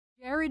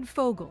Jared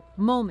Fogle,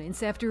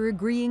 moments after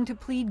agreeing to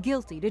plead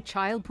guilty to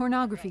child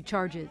pornography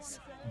charges.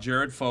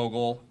 Jared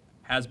Fogle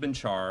has been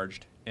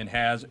charged and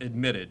has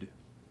admitted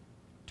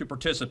to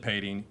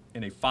participating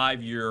in a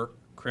 5-year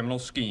criminal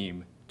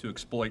scheme to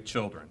exploit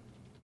children.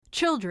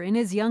 Children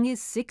as young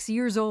as 6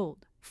 years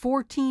old,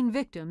 14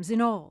 victims in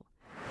all.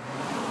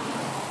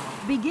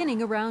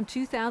 Beginning around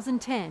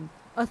 2010,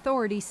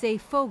 authorities say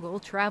Fogle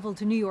traveled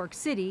to New York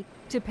City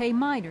to pay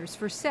minors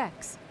for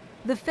sex.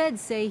 The feds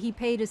say he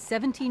paid a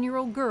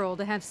 17-year-old girl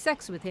to have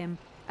sex with him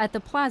at the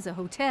Plaza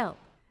Hotel,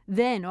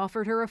 then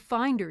offered her a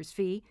finder's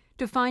fee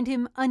to find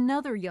him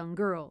another young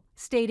girl,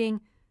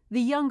 stating, "The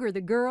younger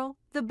the girl,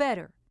 the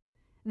better."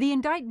 The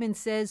indictment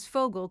says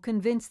Fogle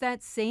convinced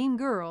that same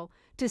girl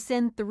to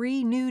send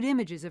 3 nude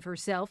images of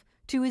herself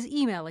to his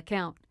email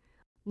account,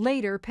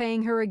 later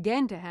paying her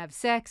again to have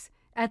sex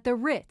at the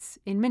Ritz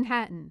in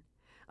Manhattan.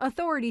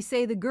 Authorities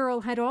say the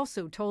girl had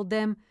also told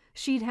them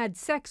she'd had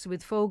sex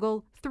with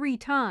Fogle 3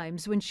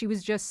 times when she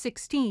was just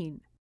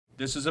 16.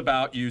 This is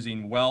about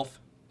using wealth,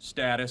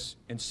 status,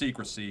 and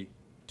secrecy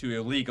to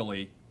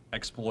illegally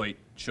exploit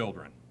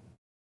children.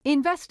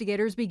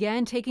 Investigators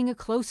began taking a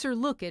closer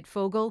look at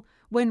Fogle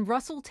when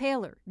Russell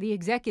Taylor, the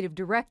executive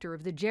director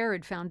of the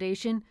Jared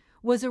Foundation,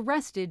 was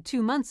arrested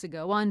 2 months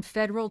ago on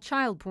federal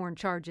child porn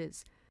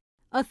charges.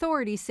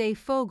 Authorities say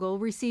Fogle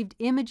received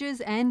images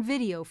and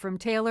video from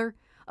Taylor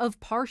of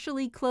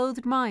partially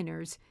clothed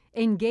minors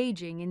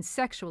engaging in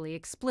sexually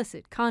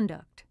explicit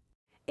conduct.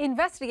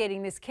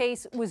 Investigating this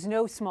case was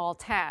no small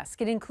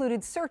task. It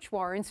included search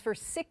warrants for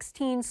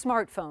 16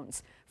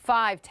 smartphones,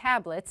 5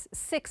 tablets,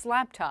 6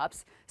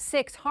 laptops,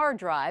 6 hard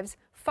drives,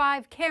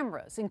 5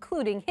 cameras,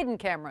 including hidden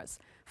cameras,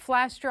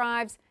 flash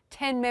drives,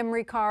 10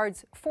 memory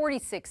cards,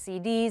 46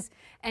 CDs,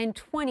 and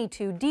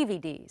 22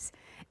 DVDs.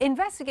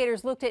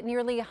 Investigators looked at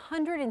nearly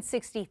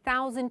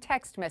 160,000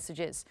 text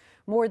messages,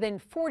 more than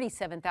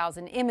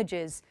 47,000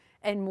 images,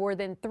 and more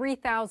than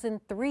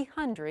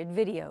 3,300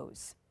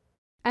 videos.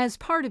 As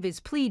part of his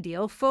plea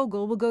deal,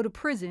 Fogle will go to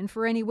prison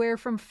for anywhere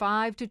from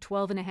 5 to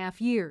 12.5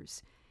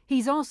 years.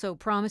 He's also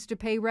promised to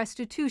pay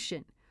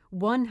restitution,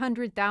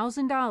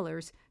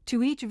 $100,000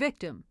 to each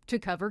victim to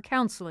cover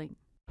counseling.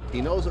 He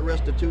knows that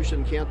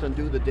restitution can't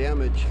undo the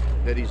damage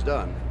that he's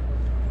done,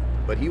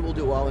 but he will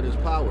do all in his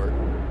power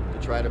to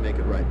try to make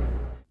it right.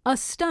 A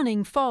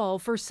stunning fall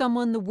for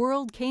someone the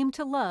world came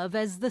to love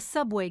as the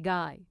Subway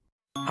Guy.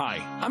 Hi,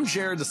 I'm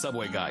Jared, the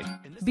Subway Guy.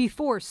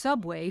 Before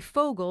Subway,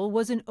 Fogle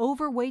was an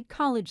overweight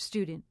college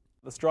student.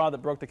 The straw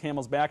that broke the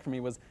camel's back for me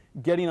was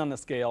getting on the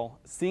scale,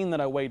 seeing that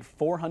I weighed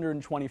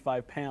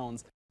 425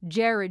 pounds.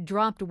 Jared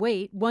dropped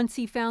weight once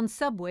he found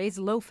Subway's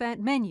low-fat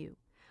menu.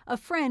 A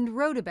friend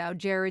wrote about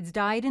Jared's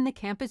diet in the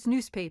campus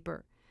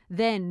newspaper.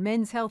 Then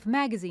Men's Health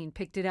magazine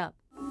picked it up.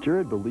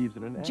 Jared believes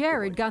in an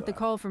Jared got the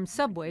call from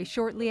Subway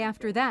shortly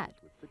after that.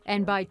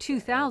 And by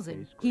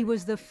 2000, he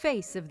was the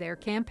face of their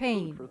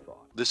campaign.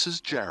 This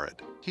is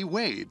Jared. He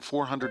weighed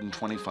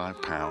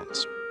 425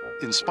 pounds.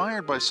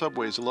 Inspired by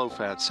Subway's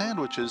low-fat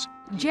sandwiches,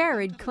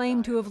 Jared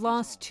claimed to have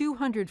lost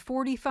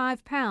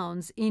 245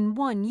 pounds in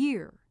 1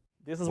 year.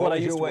 This is what I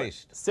used to weigh.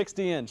 waist?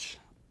 60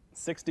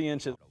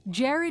 inches.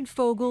 Jared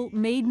Fogle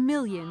made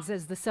millions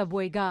as the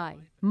Subway Guy,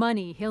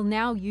 money he'll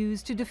now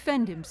use to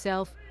defend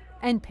himself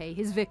and pay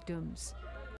his victims.